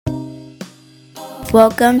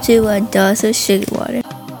Welcome to A Dose of Sugar Water.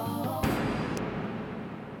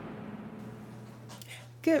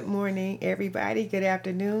 Good morning, everybody. Good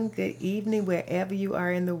afternoon, good evening, wherever you are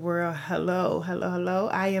in the world. Hello, hello, hello.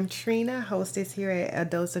 I am Trina, hostess here at A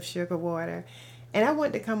Dose of Sugar Water. And I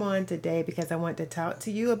want to come on today because I want to talk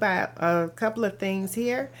to you about a couple of things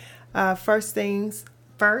here. First things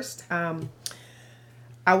first, I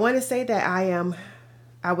want to say that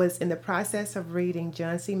I was in the process of reading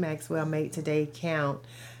John C. Maxwell Make Today Count.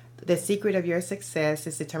 The secret of your success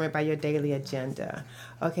is determined by your daily agenda.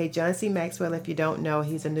 Okay, John C. Maxwell, if you don't know,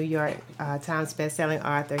 he's a New York Times bestselling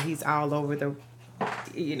author. He's all over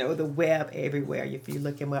the web everywhere. If you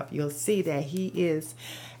look him up, you'll see that he is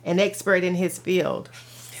an expert in his field.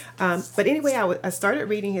 But anyway, I started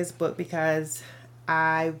reading his book because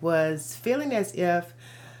I was feeling as if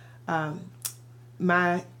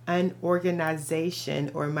my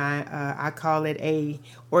unorganization, or my I call it a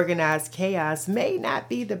organized chaos, may not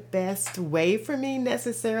be the best way for me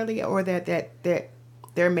necessarily, or that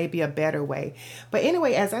there may be a better way. But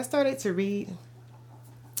anyway, as I started to read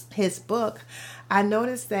his book, I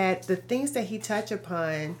noticed that the things that he touched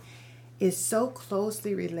upon is so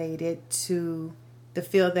closely related to the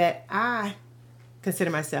field that I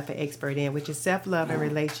consider myself an expert in, which is self-love and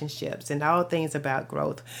relationships and all things about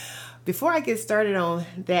growth. Before I get started on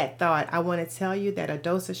that thought, I want to tell you that A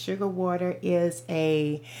Dose of Sugar Water is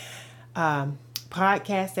a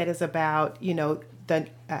podcast that is about,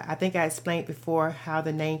 I think I explained before how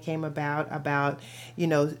the name came about,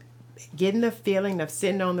 getting the feeling of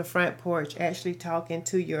sitting on the front porch, actually talking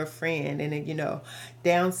to your friend. And then,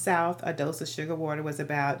 down south, A Dose of Sugar Water was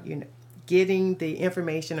about, getting the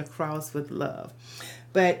information across with love.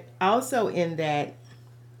 But also in that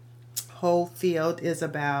whole field is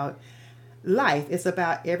about life. It's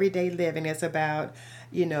about everyday living. It's about,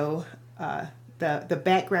 the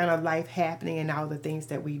background of life happening and all the things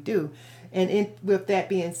that we do. And with that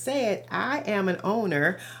being said, I am an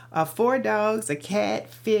owner of 4 dogs, a cat,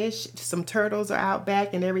 fish, some turtles are out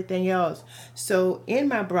back, and everything else. So in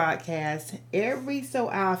my broadcast, every so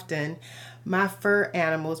often, my fur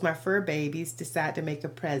animals, my fur babies, decide to make a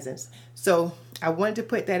presence. So I wanted to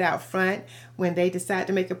put that out front. When they decide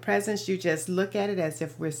to make a presence, you just look at it as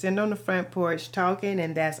if we're sitting on the front porch talking,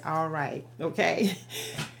 and that's all right, okay?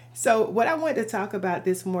 So what I wanted to talk about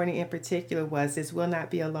this morning in particular was this will not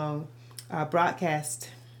be a long broadcast,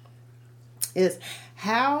 is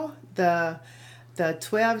how the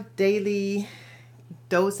 12 daily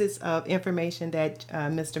doses of information that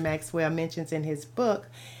Mr. Maxwell mentions in his book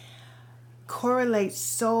correlates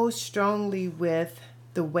so strongly with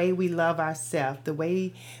the way we love ourselves, the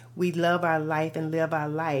way we love our life and live our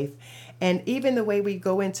life, and even the way we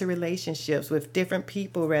go into relationships with different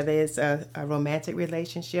people, whether it's a romantic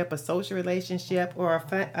relationship, a social relationship, or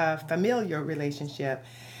a familiar relationship.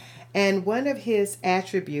 And one of his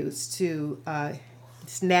attributes to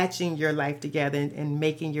snatching your life together and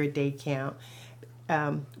making your day count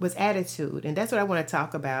was attitude. And that's what I want to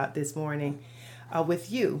talk about this morning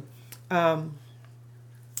with you.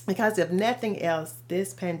 Because if nothing else,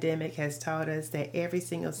 this pandemic has taught us that every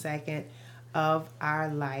single second of our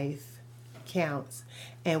life counts.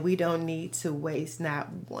 And we don't need to waste not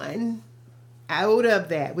one out of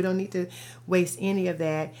that. We don't need to waste any of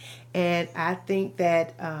that. And I think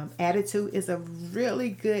that attitude is a really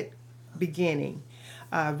good beginning,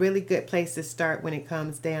 a really good place to start when it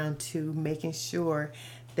comes down to making sure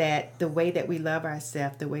that the way that we love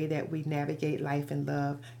ourselves, the way that we navigate life and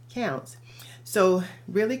love counts. So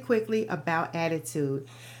really quickly about attitude.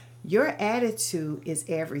 Your attitude is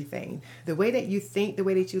everything. The way that you think, the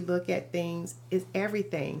way that you look at things is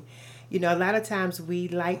everything. A lot of times we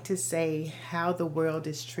like to say how the world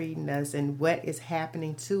is treating us and what is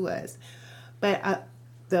happening to us. But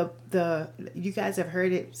you guys have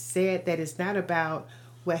heard it said that it's not about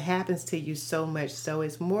what happens to you so much. So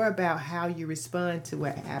it's more about how you respond to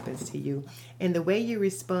what happens to you. And the way you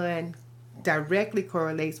respond directly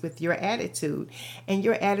correlates with your attitude. And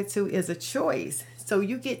your attitude is a choice. So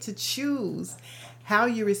you get to choose how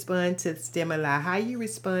you respond to stimuli, how you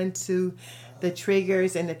respond to the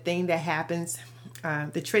triggers and the thing that happens,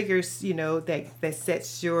 the triggers, that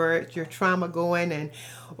sets your trauma going, and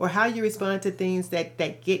or how you respond to things that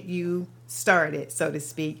get you started, so to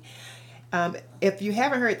speak. If you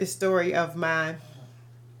haven't heard the story of my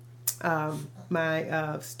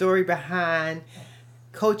story behind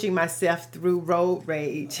coaching myself through road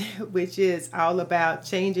rage, which is all about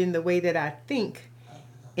changing the way that I think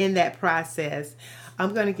in that process,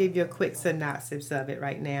 I'm going to give you a quick synopsis of it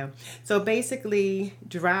right now. So basically,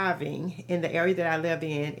 driving in the area that I live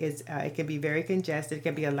in it can be very congested. It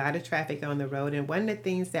can be a lot of traffic on the road. And one of the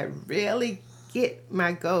things that really get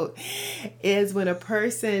my goat is when a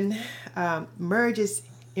person merges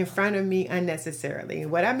in front of me unnecessarily.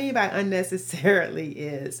 And what I mean by unnecessarily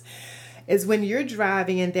is when you're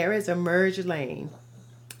driving and there is a merge lane,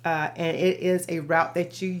 and it is a route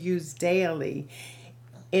that you use daily.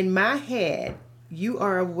 In my head, you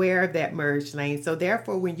are aware of that merge lane. So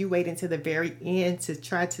therefore, when you wait until the very end to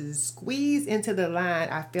try to squeeze into the line,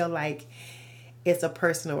 I feel like it's a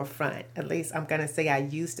personal affront. At least I'm going to say I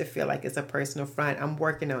used to feel like it's a personal affront. I'm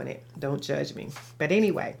working on it. Don't judge me. But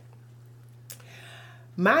anyway,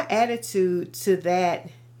 my attitude to that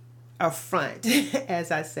affront,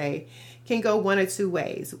 as I say, can go one or two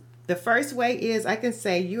ways. The first way is I can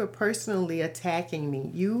say you are personally attacking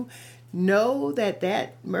me. You know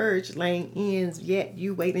that merge lane ends, yet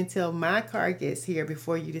you wait until my car gets here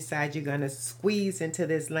before you decide you're going to squeeze into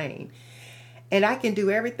this lane. And I can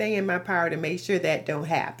do everything in my power to make sure that don't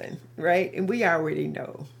happen, right? And we already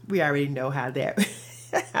know how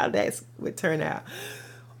that would turn out.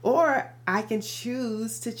 Or I can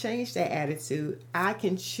choose to change that attitude. I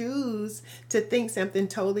can choose to think something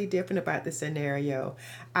totally different about the scenario.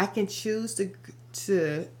 I can choose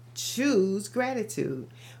to choose gratitude,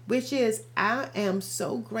 which is I am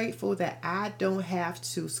so grateful that I don't have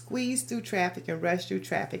to squeeze through traffic and rush through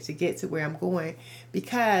traffic to get to where I'm going,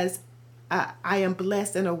 because I am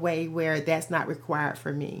blessed in a way where that's not required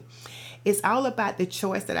for me. It's all about the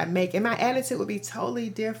choice that I make, and my attitude would be totally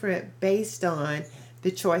different based on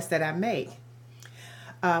the choice that I make.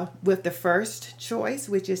 With the first choice,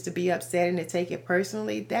 which is to be upset and to take it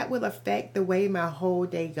personally, that will affect the way my whole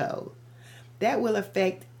day goes. That will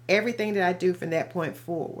affect everything that I do from that point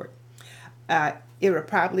forward. It will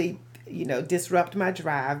probably, disrupt my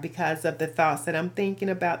drive because of the thoughts that I'm thinking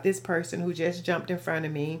about this person who just jumped in front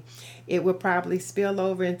of me. It will probably spill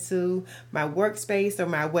over into my workspace or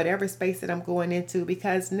my whatever space that I'm going into,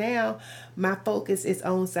 because now my focus is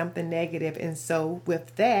on something negative. And so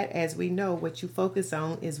with that, as we know, what you focus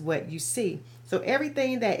on is what you see. So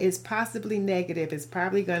everything that is possibly negative is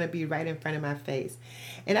probably going to be right in front of my face.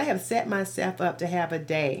 And I have set myself up to have a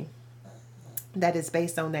day that is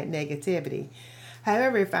based on that negativity.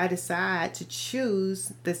 However, if I decide to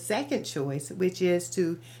choose the second choice, which is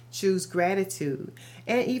to choose gratitude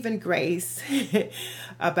and even grace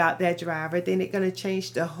about that driver, then it's going to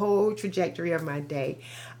change the whole trajectory of my day.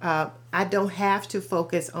 I don't have to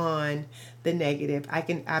focus on the negative.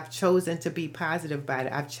 I've chosen to be positive about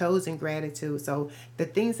it. I've chosen gratitude. So the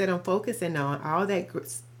things that I'm focusing on, all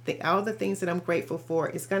the things that I'm grateful for,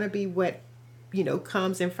 is going to be what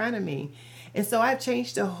comes in front of me. And so I've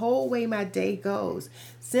changed the whole way my day goes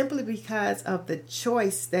simply because of the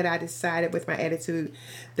choice that I decided with my attitude,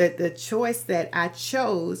 the choice that I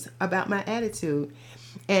chose about my attitude.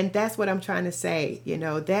 And that's what I'm trying to say,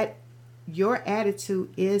 that your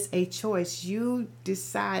attitude is a choice. You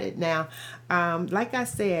decided. Now, like I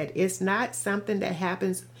said, it's not something that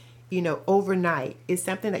happens overnight. It's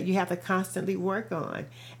something that you have to constantly work on.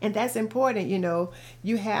 And that's important.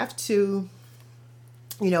 You have to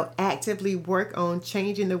actively work on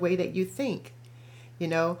changing the way that you think,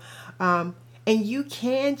 and you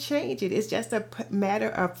can change it. It's just a matter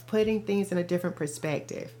of putting things in a different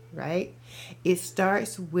perspective, right? It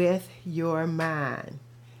starts with your mind.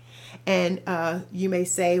 And you may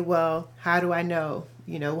say, well, how do I know?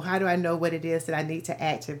 How do I know what it is that I need to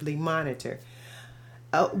actively monitor?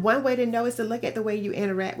 One way to know is to look at the way you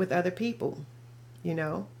interact with other people.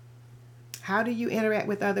 How do you interact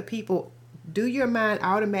with other people? Does your mind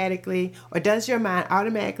automatically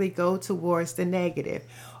go towards the negative?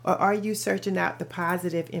 Or are you searching out the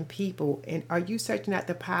positive in people? And are you searching out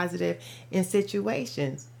the positive in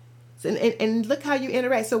situations? And look how you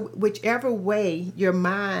interact. So whichever way your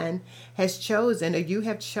mind has chosen or you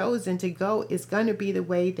have chosen to go is going to be the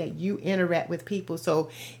way that you interact with people. So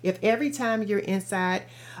if every time you're inside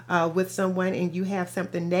with someone and you have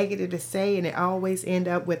something negative to say and it always end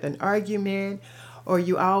up with an argument, or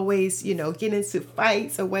you always, get into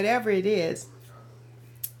fights or whatever it is,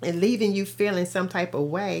 and leaving you feeling some type of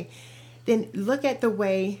way, then look at the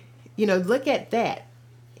way, look at that.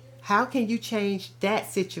 How can you change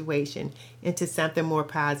that situation into something more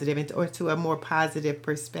positive or to a more positive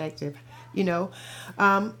perspective?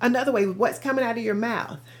 Another way, what's coming out of your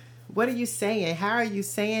mouth? What are you saying? How are you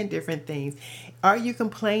saying different things? Are you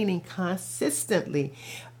complaining consistently?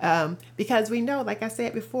 Because we know, like I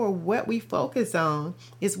said before, what we focus on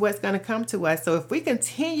is what's going to come to us. So if we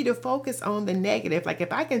continue to focus on the negative, like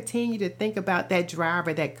if I continue to think about that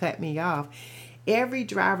driver that cut me off, every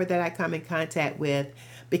driver that I come in contact with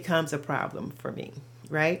becomes a problem for me,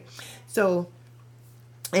 right? So,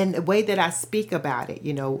 and the way that I speak about it,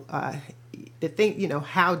 the thing,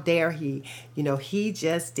 how dare he, he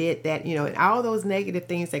just did that, and all those negative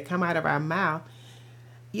things that come out of our mouth,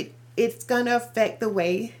 it's going to affect the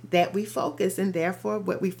way that we focus, and therefore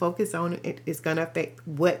what we focus on is going to affect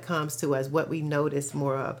what comes to us, what we notice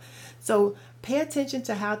more of. So pay attention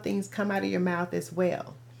to how things come out of your mouth as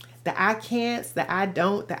well. The I can'ts, the I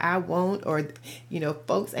don't, the I won't, or,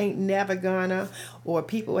 folks ain't never gonna, or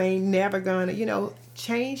people ain't never gonna,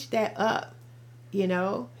 change that up,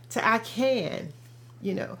 to I can,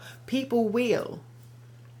 people will,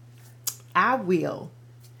 I will,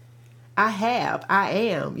 I have, I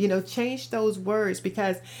am, change those words,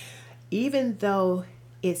 because even though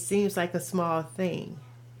it seems like a small thing,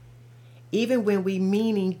 even when we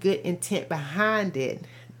meaning good intent behind it,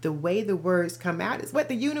 the way the words come out is what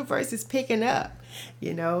the universe is picking up.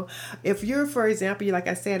 If you're, for example, like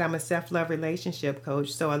I said, I'm a self-love relationship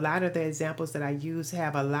coach. So a lot of the examples that I use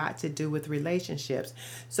have a lot to do with relationships.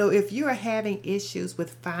 So if you are having issues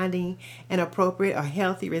with finding an appropriate or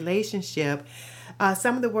healthy relationship,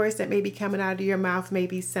 some of the words that may be coming out of your mouth may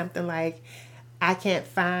be something like, I can't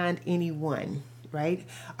find anyone. Right?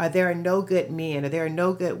 Or there are no good men, or there are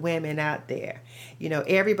no good women out there.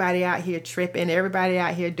 Everybody out here tripping, everybody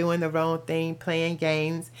out here doing the wrong thing, playing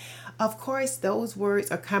games. Of course, those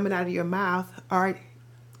words are coming out of your mouth are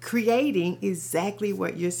creating exactly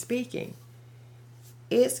what you're speaking.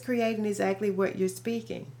 It's creating exactly what you're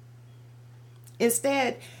speaking.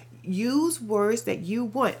 Instead, use words that you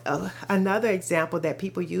want. Another example that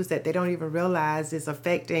people use that they don't even realize is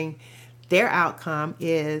affecting their outcome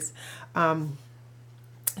is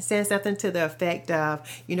saying something to the effect of,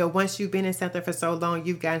 once you've been in something for so long,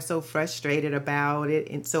 you've gotten so frustrated about it.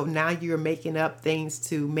 And so now you're making up things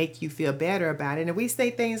to make you feel better about it. And we say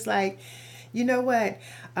things like, you know what,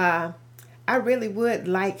 I really would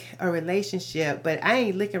like a relationship, but I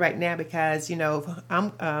ain't looking right now because,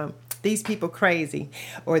 I'm these people crazy,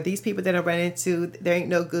 or these people that I run into, there ain't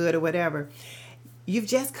no good, or whatever. You've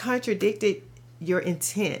just contradicted your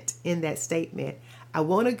intent in that statement. I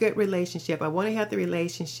want a good relationship. I want a healthy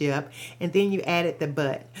relationship. And then you added the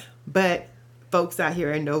but. But folks out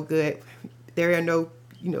here are no good. There are no,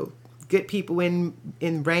 good people in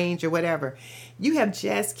range or whatever. You have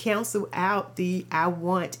just canceled out the I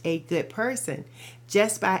want a good person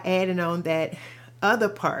just by adding on that other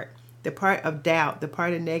part, the part of doubt, the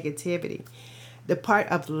part of negativity, the part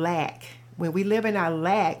of lack. When we live in our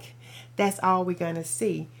lack, that's all we're going to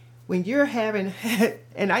see. When you're having,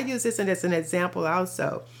 and I use this as an example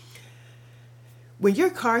also, when you're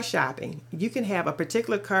car shopping, you can have a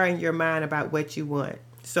particular car in your mind about what you want.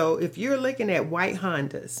 So if you're looking at white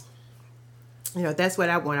Hondas, that's what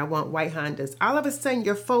I want. I want white Hondas. All of a sudden,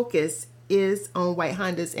 your focus is on white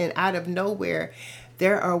Hondas, and out of nowhere,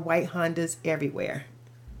 there are white Hondas everywhere.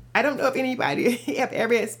 I don't know if anybody have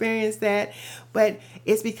ever experienced that, but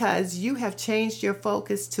it's because you have changed your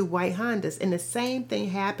focus to white Hondas. And the same thing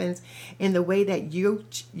happens in the way that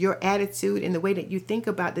your attitude and the way that you think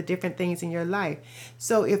about the different things in your life.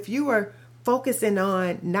 So if you are focusing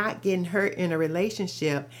on not getting hurt in a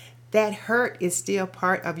relationship, that hurt is still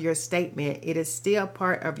part of your statement. It is still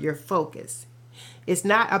part of your focus. It's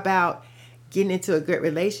not about getting into a good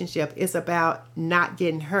relationship. It's about not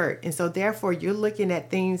getting hurt. And so therefore you're looking at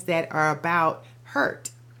things that are about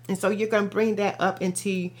hurt. And so you're going to bring that up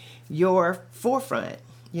into your forefront,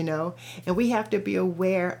 and we have to be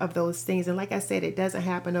aware of those things. And like I said, it doesn't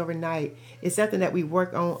happen overnight. It's something that we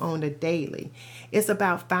work on a daily. It's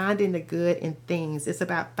about finding the good in things. It's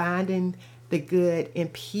about finding the good in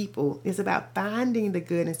people. It's about finding the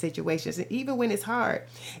good in situations. And even when it's hard,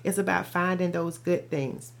 it's about finding those good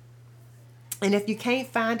things. And if you can't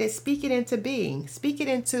find it, speak it into being. Speak it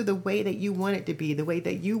into the way that you want it to be, the way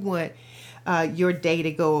that you want your day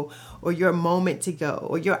to go, or your moment to go,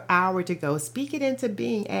 or your hour to go. Speak it into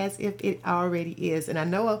being as if it already is. And I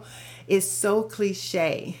know it's so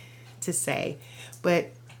cliche to say,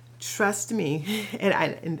 but trust me,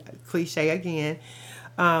 and cliche again,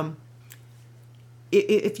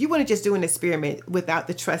 if you want to just do an experiment without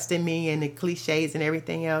the trust in me and the cliches and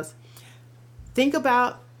everything else, think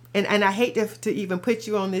about, and I hate to even put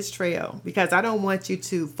you on this trail because I don't want you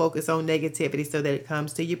to focus on negativity so that it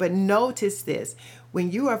comes to you. But notice this.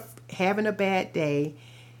 When you are having a bad day,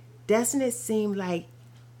 doesn't it seem like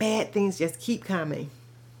bad things just keep coming?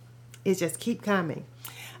 It just keep coming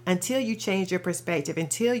until you change your perspective,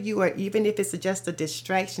 until you are, even if it's just a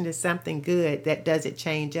distraction to something good, that doesn't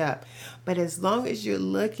change up. But as long as you're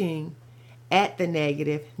looking at the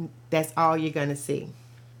negative, that's all you're going to see.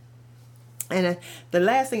 And the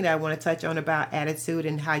last thing that I want to touch on about attitude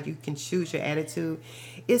and how you can choose your attitude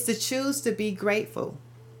is to choose to be grateful.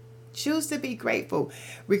 Choose to be grateful.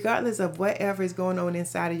 Regardless of whatever is going on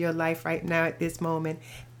inside of your life right now at this moment,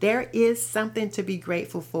 there is something to be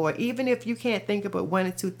grateful for. Even if you can't think about one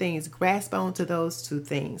or two things, grasp onto those two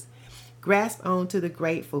things. Grasp onto the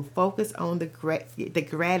grateful. Focus on the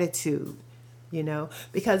gratitude,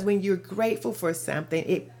 because when you're grateful for something,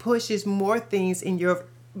 it pushes more things in your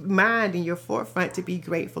mind, in your forefront to be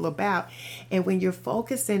grateful about. And when you're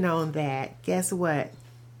focusing on that, guess what?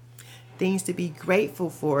 Things to be grateful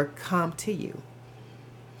for come to you.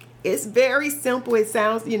 It's very simple. It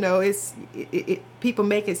sounds, people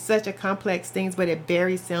make it such a complex thing, but it's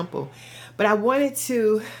very simple. But I wanted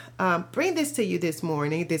to bring this to you this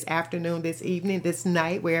morning, this afternoon, this evening, this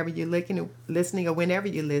night, wherever you're listening, or whenever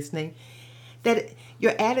you're listening, that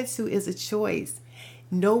your attitude is a choice.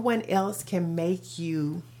 No one else can make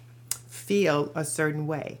you feel a certain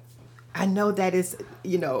way. I know that is,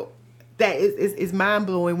 that is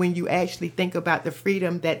mind-blowing when you actually think about the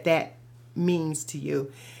freedom that means to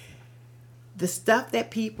you. The stuff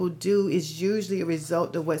that people do is usually a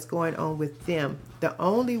result of what's going on with them. The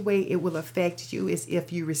only way it will affect you is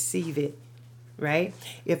if you receive it, right?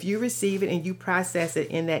 If you receive it and you process it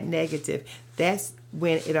in that negative, that's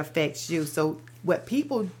when it affects you. So what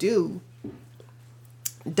people do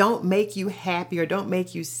don't make you happy or don't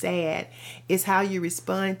make you sad. It's how you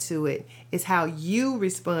respond to it. It's how you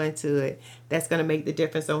respond to it that's going to make the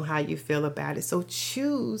difference on how you feel about it. So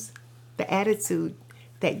choose the attitude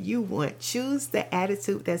that you want. Choose the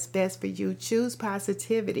attitude that's best for you. Choose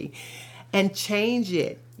positivity and change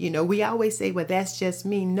it. We always say, well, that's just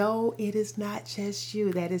me. No, it is not just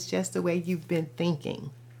you. That is just the way you've been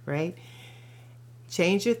thinking, right?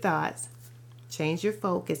 Change your thoughts. Change your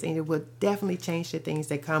focus, and it will definitely change the things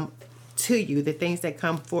that come to you, the things that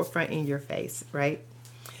come forefront in your face, right?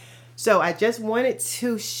 So I just wanted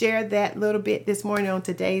to share that little bit this morning on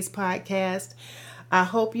today's podcast. I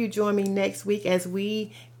hope you join me next week as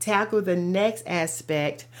we tackle the next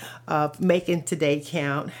aspect of making today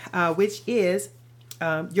count, which is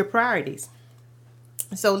your priorities.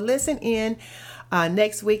 So listen in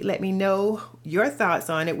next week. Let me know your thoughts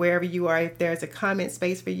on it wherever you are. If there's a comment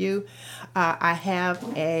space for you, I have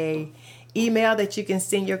a email that you can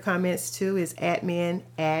send your comments to. Is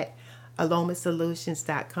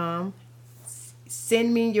admin@alomasolutions.com.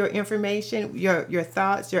 Send me your information, your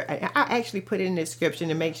thoughts. I'll actually put it in the description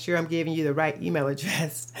to make sure I'm giving you the right email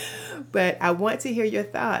address. But I want to hear your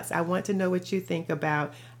thoughts. I want to know what you think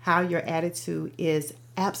about how your attitude is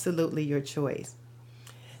absolutely your choice.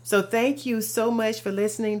 So thank you so much for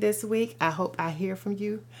listening this week. I hope I hear from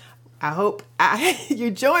you. I hope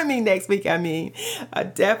you join me next week.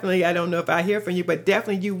 Definitely, I don't know if I hear from you, but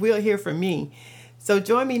definitely you will hear from me. So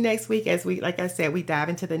join me next week as we dive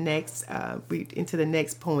into the next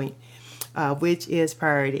point, which is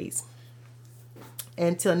priorities.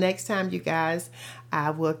 Until next time, you guys, I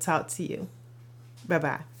will talk to you.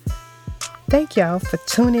 Bye-bye. Thank y'all for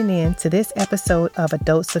tuning in to this episode of A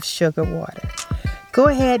Dose of Sugar Water. Go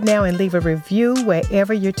ahead now and leave a review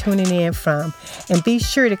wherever you're tuning in from, and be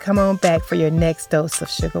sure to come on back for your next dose of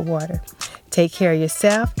sugar water. Take care of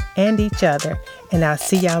yourself and each other, and I'll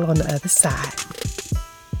see y'all on the other side.